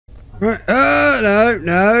Right. Oh, no,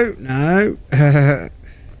 no, no.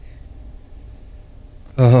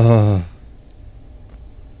 Oh.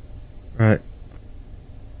 Right.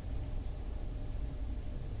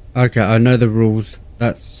 Okay, I know the rules.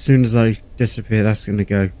 That's as soon as I disappear, that's gonna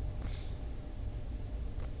go.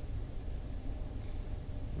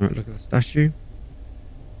 Right, look at the statue.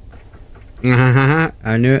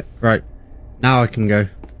 I knew it. Right. Now I can go.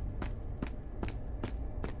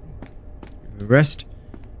 Rest.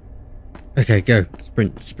 Okay, go.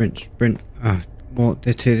 Sprint, sprint, sprint. Ah, more.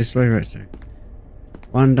 They're two this way, right? So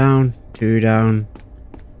 1 down, 2 down,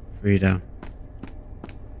 3 down.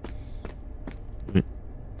 Right.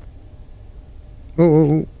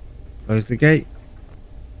 Oh, close the gate.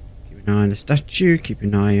 Keep an eye on the statue. Keep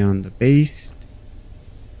an eye on the beast.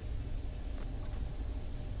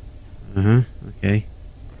 Okay.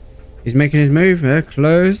 He's making his move.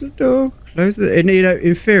 Close the door. Close the. And, you know,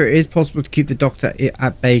 in theory, it is possible to keep the doctor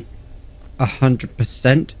at bay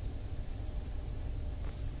 100%.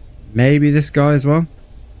 Maybe this guy as well.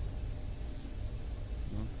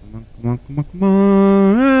 Come on, come on, come on, come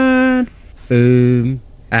on. Boom.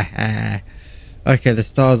 Okay, the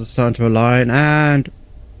stars are starting to align. And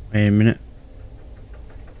wait a minute.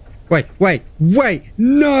 Wait, wait, wait.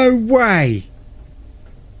 No way.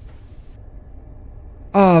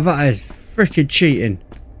 Oh, that is freaking cheating.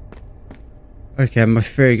 Okay, my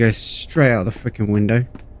theory goes straight out the freaking window.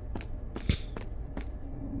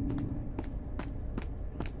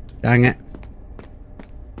 Dang it.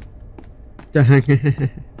 Dang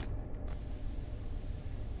it.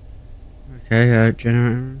 Okay,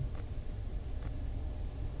 generator.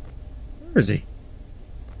 Where is he?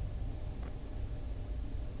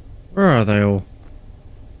 Where are they all?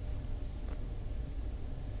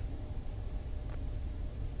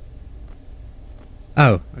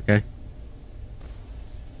 Oh, okay.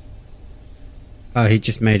 Oh, he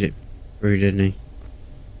just made it through, didn't he?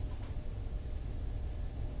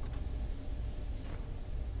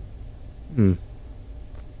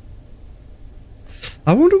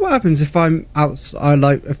 I wonder what happens if I'm outside,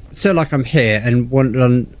 like, so like I'm here and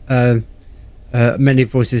many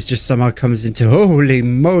voices just somehow comes into, holy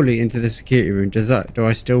moly, into the security room. Do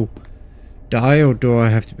I still die, or do I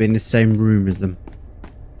have to be in the same room as them?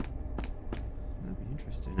 That'd be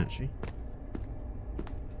interesting, actually.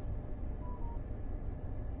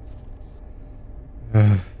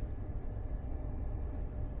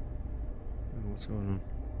 What's going on?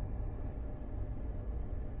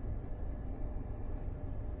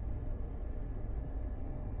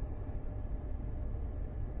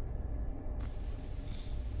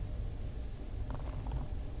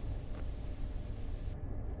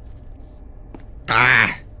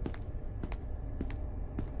 Ah!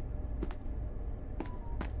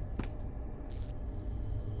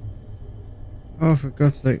 Oh, for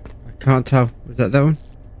God's sake. I can't tell. Was that one?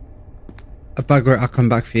 A bugger it, I'll come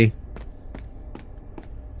back for you.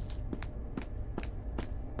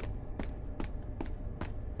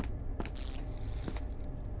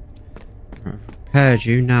 Right, I've repaired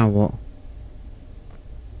you, now what?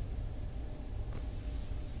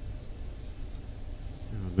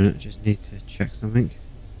 Hang on a minute, just need to check something.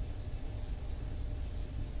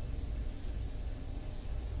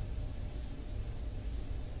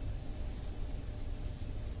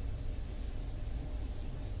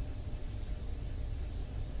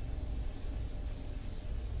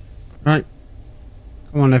 Right.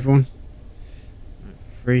 Come on, everyone. Right,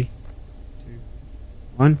 3, 2,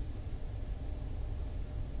 1.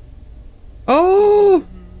 Oh!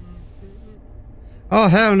 Oh,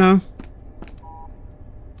 hell no.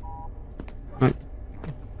 Right.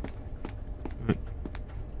 Right.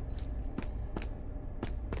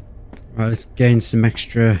 Right, let's gain some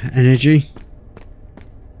extra energy.